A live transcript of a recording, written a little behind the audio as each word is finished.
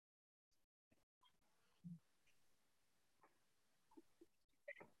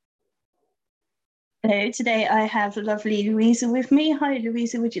Hello, today I have the lovely Louisa with me. Hi,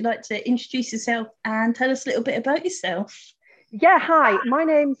 Louisa. Would you like to introduce yourself and tell us a little bit about yourself? Yeah, hi. My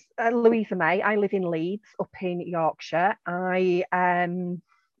name's Louisa May. I live in Leeds, up in Yorkshire. My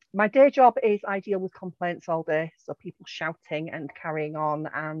day job is I deal with complaints all day, so people shouting and carrying on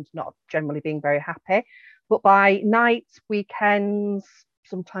and not generally being very happy. But by night, weekends,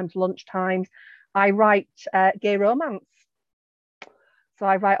 sometimes lunchtimes, I write gay romance. So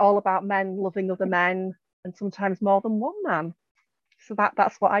I write all about men loving other men, and sometimes more than one man. So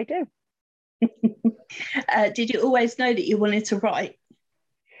that's what I do. Did you always know that you wanted to write?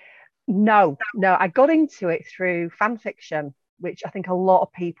 No, no, I got into it through fan fiction, which I think a lot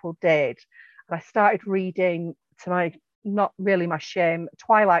of people did. And I started reading, to my not really my shame,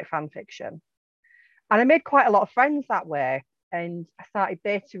 Twilight fan fiction. And I made quite a lot of friends that way. And I started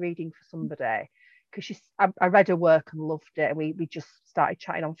beta reading for somebody because I read her work and loved it. And we just started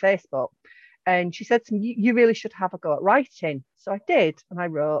chatting on Facebook. And she said to me, you really should have a go at writing. So I did. And I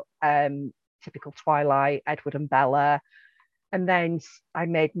wrote typical Twilight, Edward and Bella, and then I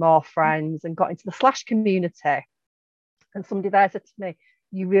made more friends and got into the Slash community. And somebody there said to me,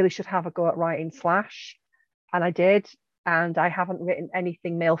 you really should have a go at writing Slash. And I did. And I haven't written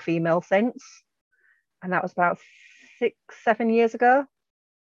anything male female since. And that was about 6, 7 years ago.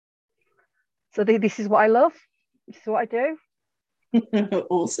 So this is what I love. This is what I do.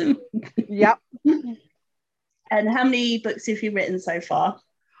 Awesome. Yeah. And how many books have you written so far?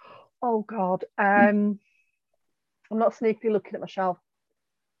 Oh God. I'm not sneakily looking at my shelf.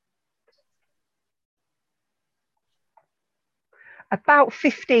 About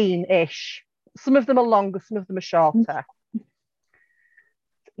 15-ish. Some of them are longer, some of them are shorter. And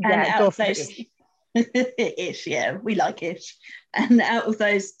Yeah, out go of for the those, ish. ish, yeah, we like ish. And out of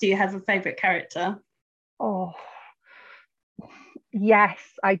those, do you have a favourite character? Oh, yes,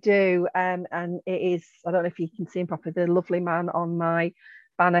 I do. And it is, I don't know if you can see him properly, the lovely man on my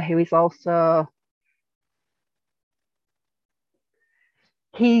banner who is also,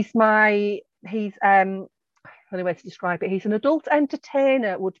 he's only way to describe it, he's an adult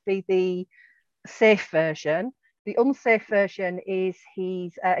entertainer, would be the safe version. The unsafe version is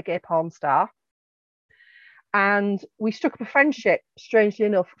he's a gay porn star. And we struck up a friendship, strangely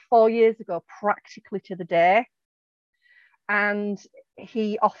enough, 4 years ago, practically to the day. And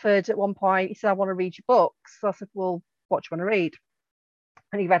he offered at one point, he said, I want to read your books. So I said, well, what do you want to read?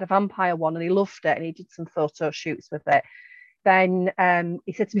 And he read a vampire one and he loved it and he did some photo shoots with it. Then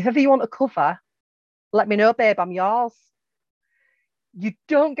he said to me, if ever you want a cover, let me know, babe, I'm yours. You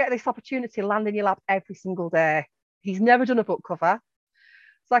don't get this opportunity to land in your lap every single day. He's never done a book cover.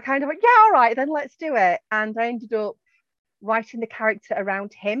 So I kind of went, yeah, all right, then let's do it. And I ended up writing the character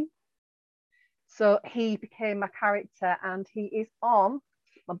around him. So he became my character and he is on.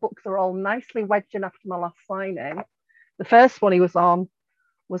 My books are all nicely wedging after my last signing. The first one he was on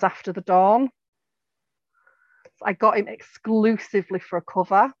was After the Dawn. So I got him exclusively for a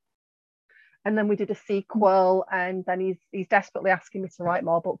cover. And then we did a sequel, and then he's desperately asking me to write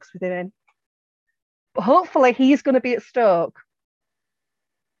more books with him in. But hopefully he's going to be at Stoke.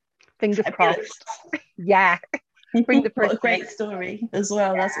 Fingers crossed. Yeah. Bring the What a Christmas. great story as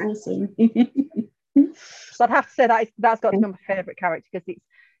well. Yeah. That's awesome. So I'd have to say that's got to be my favourite character because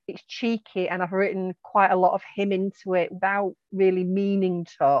it's cheeky and I've written quite a lot of him into it without really meaning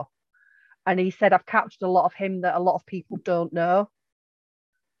to. And he said I've captured a lot of him that a lot of people don't know.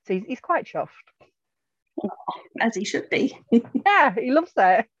 So he's quite chuffed. As he should be. Yeah, he loves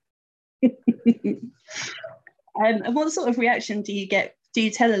it. And what sort of reaction do you get? Do you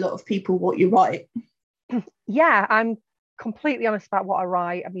tell a lot of people what you write? Yeah, I'm completely honest about what I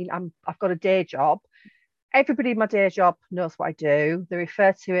write. I mean, I've got a day job. Everybody in my day job knows what I do. They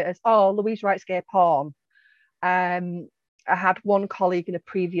refer to it as, oh, Louise writes gay porn. I had one colleague in a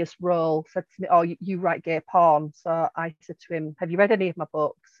previous role said to me, oh, you write gay porn. So I said to him, have you read any of my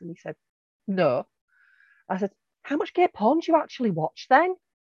books? And he said, no. I said, how much gay porn do you actually watch then?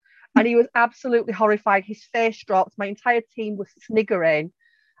 And he was absolutely horrified. His face dropped. My entire team was sniggering.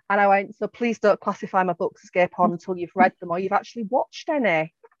 And I went, so please don't classify my books as gay porn until you've read them or you've actually watched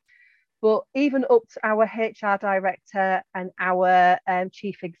any. But even up to our HR director and our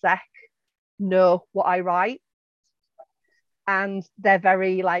chief exec know what I write. And they're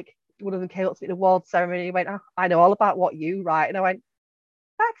very like, one of them came up to me at the award ceremony and went, oh, I know all about what you write. And I went,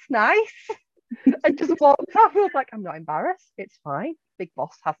 that's nice. And just walked off. I was like, I'm not embarrassed. It's fine. Big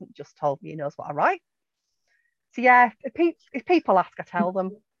boss hasn't just told me he knows what I write. So yeah, if people ask, I tell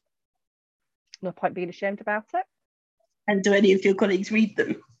them. No point being ashamed about it. And do any of your colleagues read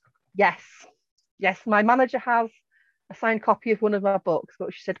them? Yes. Yes, my manager has, a signed copy of one of my books,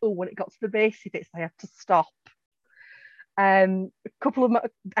 but she said, oh, when it got to the racy bits, I had to stop. A couple of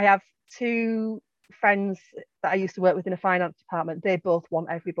I have two friends that I used to work with in a finance department. They both want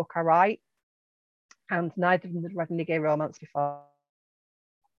every book I write, and neither of them had read any gay romance before.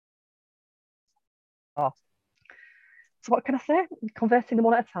 So what can I say? Conversing them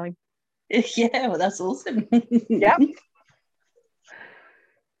one at a time. Yeah, well, that's awesome. Yeah.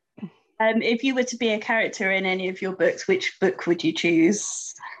 If you were to be a character in any of your books, which book would you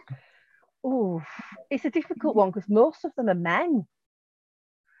choose? Oh, it's a difficult one because most of them are men.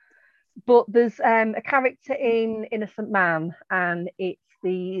 But there's a character in Innocent Man, and it's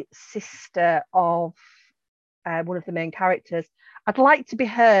the sister of one of the main characters. I'd like to be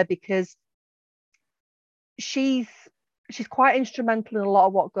her because she's quite instrumental in a lot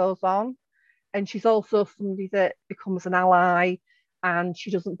of what goes on, and she's also somebody that becomes an ally, and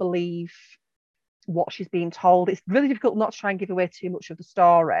she doesn't believe what she's being told. It's really difficult not to try and give away too much of the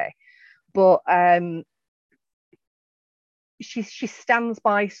story, but she stands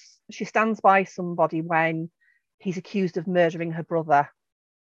by somebody when he's accused of murdering her brother,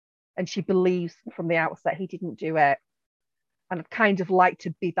 and she believes from the outset he didn't do it. And I'd kind of like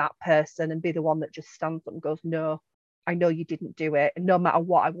to be that person and be the one that just stands up and goes, no, I know you didn't do it, and no matter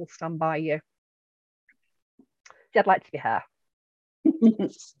what, I will stand by you. So I'd like to be her.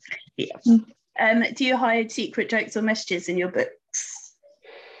 Yeah. Do you hide secret jokes or messages in your books?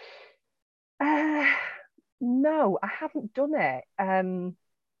 No, I haven't done it.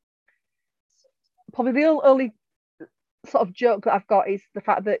 Probably the only sort of joke that I've got is the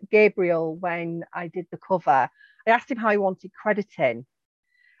fact that Gabriel, when I did the cover, I asked him how he wanted crediting,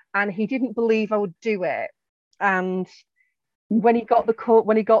 and he didn't believe I would do it. And when he got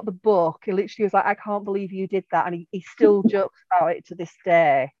the book, he literally was like, "I can't believe you did that," and he still jokes about it to this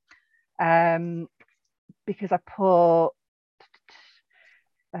day. Because I put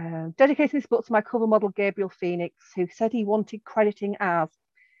dedicating this book to my cover model Gabriel Phoenix, who said he wanted crediting as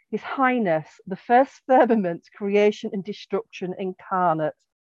His Highness, the first firmament, creation and destruction incarnate,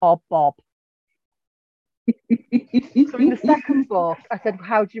 or Bob. So in the second book, I said,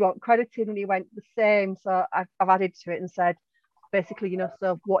 how do you want credited? And he went, the same. So I've added to it and said, basically,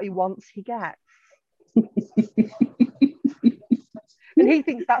 so what he wants, he gets. And he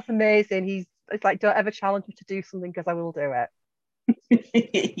thinks that's amazing. It's like, don't ever challenge me to do something because I will do it.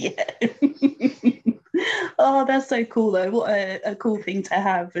 Yeah. Oh, that's so cool though. What a cool thing to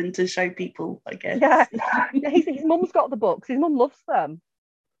have and to show people, I guess. Yeah. His mum's got the books. His mum loves them.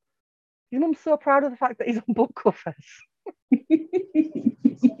 His mum's so proud of the fact that he's on book covers.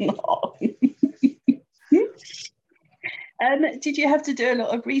 Did you have to do a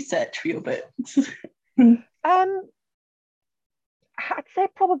lot of research for your books? I'd say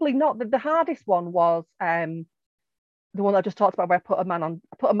probably not. The hardest one was the one I just talked about, where I put a man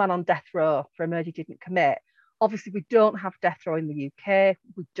on death row for a murder he didn't commit. Obviously, we don't have death row in the UK.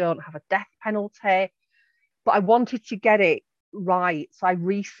 We don't have a death penalty, but I wanted to get it right. So I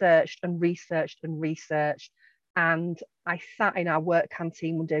researched, and I sat in our work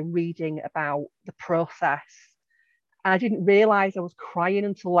canteen one day reading about the process. And I didn't realise I was crying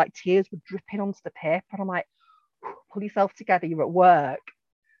until like tears were dripping onto the paper. And I'm like, pull yourself together, you're at work.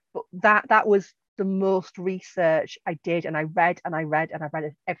 But that was the most research I did, and I read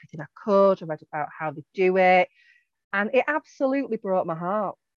everything I could. I read about how they do it, and it absolutely broke my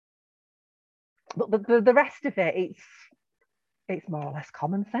heart. But the rest of it, it's more or less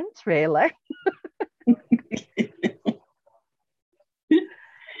common sense, really.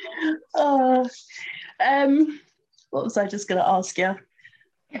 What was I just going to ask you?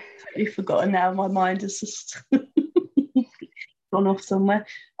 Totally forgotten now. My mind is just gone off somewhere.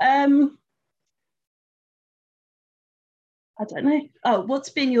 I don't know. Oh,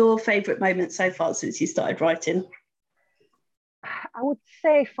 what's been your favourite moment so far since you started writing? I would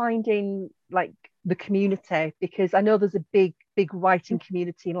say finding like the community, because I know there's a big writing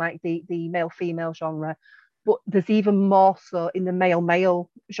community in like the male-female genre, but there's even more so in the male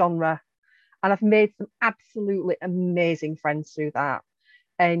genre. And I've made some absolutely amazing friends through that.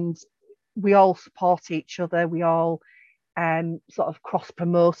 And we all support each other. We all sort of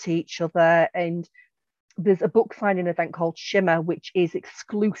cross-promote each other. And there's a book signing event called Shimmer, which is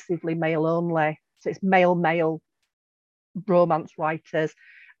exclusively male only. So it's male romance writers.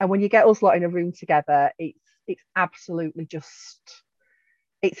 And when you get us lot in a room together, it's absolutely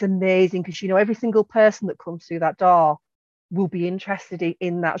it's amazing, because every single person that comes through that door will be interested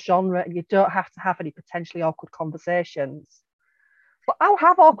in that genre, and you don't have to have any potentially awkward conversations. But I'll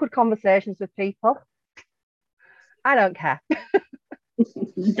have awkward conversations with people. I don't care.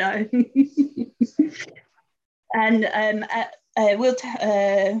 No. And will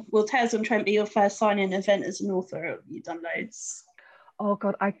Tales on Trent be your first signing event as an author? Or have you done loads? Oh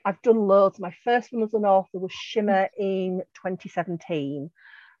God, I've done loads. My first one as an author was Shimmer in 2017.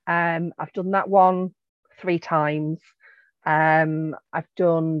 I've done that one 3 times. I've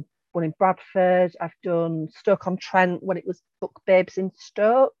done one in Bradford. I've done Stoke-on-Trent when it was Book Babes in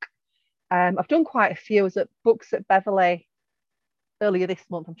Stoke. I've done quite a few. I was at Books at Beverley earlier this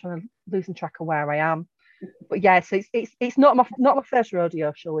month. I'm trying to losing track of where I am. But yeah, so it's not my first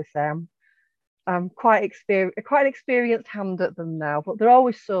rodeo, shall we say. I'm quite an experienced hand at them now, but they're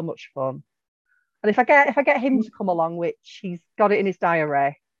always so much fun. And if I get him to come along, which he's got it in his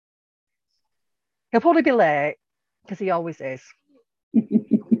diary, he'll probably be late because he always is.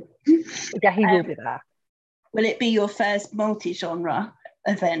 But yeah, he will be there. Will it be your first multi-genre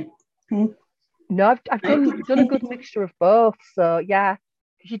event? No, I've done a good mixture of both. So yeah,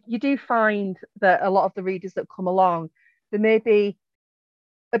 you do find that a lot of the readers that come along, they may be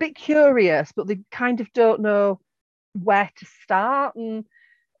a bit curious, but they kind of don't know where to start. And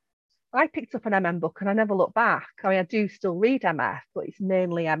I picked up an MM book and I never looked back. I mean, I do still read MF, but it's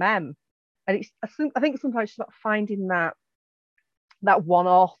mainly MM. And I think sometimes it's about finding that one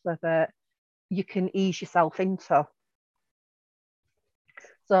author that you can ease yourself into.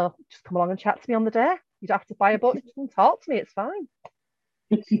 So just come along and chat to me on the day. You don't have to buy a book and talk to me. It's fine.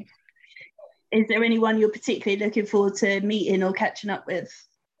 Is there anyone you're particularly looking forward to meeting or catching up with?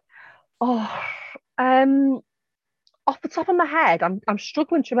 Oh, off the top of my head, I'm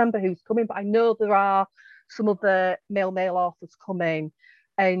struggling to remember who's coming, but I know there are some of the male authors coming,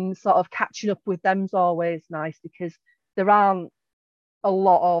 and sort of catching up with them's always nice because there aren't a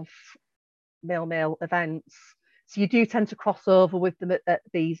lot of male events, so you do tend to cross over with them at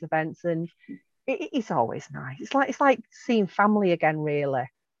these events, and it's always nice. It's like seeing family again, really.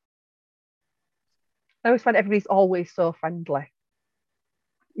 I always find everybody's always so friendly.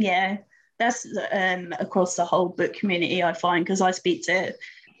 Yeah, that's across the whole book community, I find, because I speak to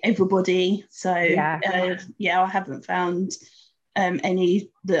everybody. So yeah, I haven't found any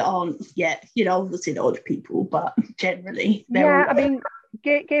that aren't yet, obviously the odd people, but generally yeah. I mean,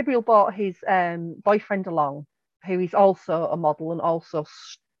 Gabriel brought his boyfriend along, who is also a model and also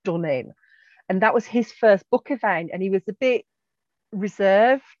stunning, and that was his first book event, and he was a bit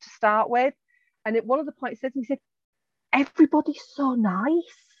reserved to start with. And at one of the points he said, "Everybody's so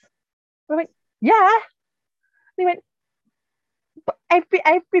nice." I went, "Yeah." And he went, "But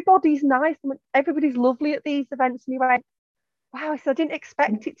everybody's nice. I went, everybody's lovely at these events." And he went, "Wow." I said, "I didn't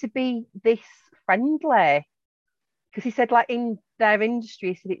expect it to be this friendly." Because he said, like, in their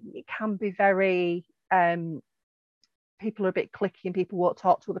industry, he said it can be very, people are a bit cliquey and people won't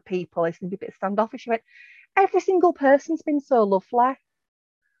talk to other people. It's going to be a bit standoffish. He went, "Every single person's been so lovely."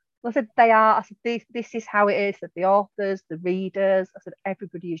 I said, "They are." I said, this is how it is. That the authors, the readers, I said,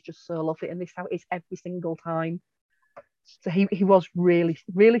 everybody is just so lovely. And this is how it is every single time. So he was really,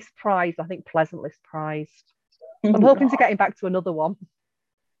 really surprised. I think pleasantly surprised. I'm hoping to get him back to another one.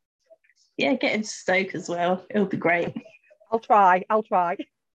 Yeah, get him to Stoke as well. It'll be great. I'll try. Well,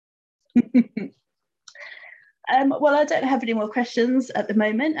 I don't have any more questions at the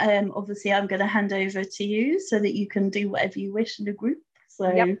moment. Obviously, I'm going to hand over to you so that you can do whatever you wish in the group.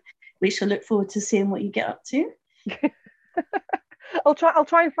 So we shall look forward to seeing what you get up to. I'll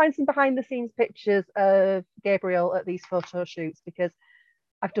try and find some behind the scenes pictures of Gabriel at these photo shoots, because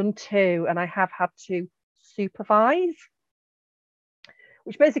I've done 2 and I have had to supervise,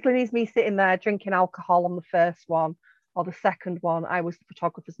 which basically means me sitting there drinking alcohol on the first one, or the second one I was the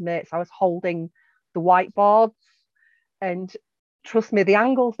photographer's mate, so I was holding the whiteboards, and trust me, the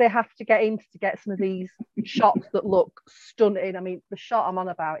angles they have to get into to get some of these shots that look stunning. I mean, the shot I'm on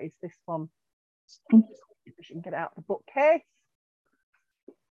about is this one. If we can get it out of the bookcase.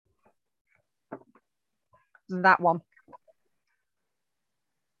 That one.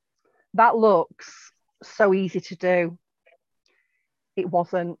 That looks so easy to do. It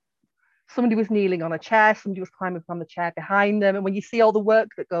wasn't. Somebody was kneeling on a chair, somebody was climbing on the chair behind them, and when you see all the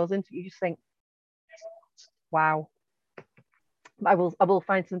work that goes into it, you just think, wow. I will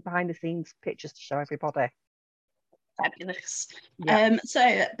find some behind the scenes pictures to show everybody. Fabulous. Yeah.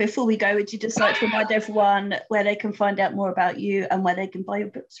 So before we go, would you just like to remind everyone where they can find out more about you and where they can buy your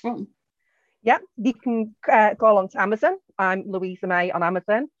books from? Yeah, you can go along to Amazon. I'm Louisa May on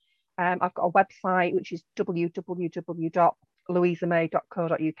Amazon. I've got a website which is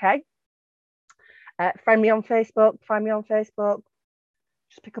www.louisamay.co.uk. Find me on Facebook.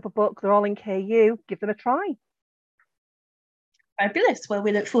 Just pick up a book. They're all in KU. Give them a try. Fabulous. Well,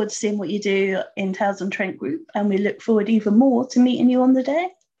 we look forward to seeing what you do in Tales on Trent Group, and we look forward even more to meeting you on the day.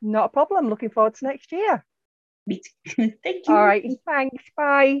 Not a problem. Looking forward to next year. Me too. Thank All you. right, thanks.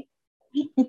 Bye.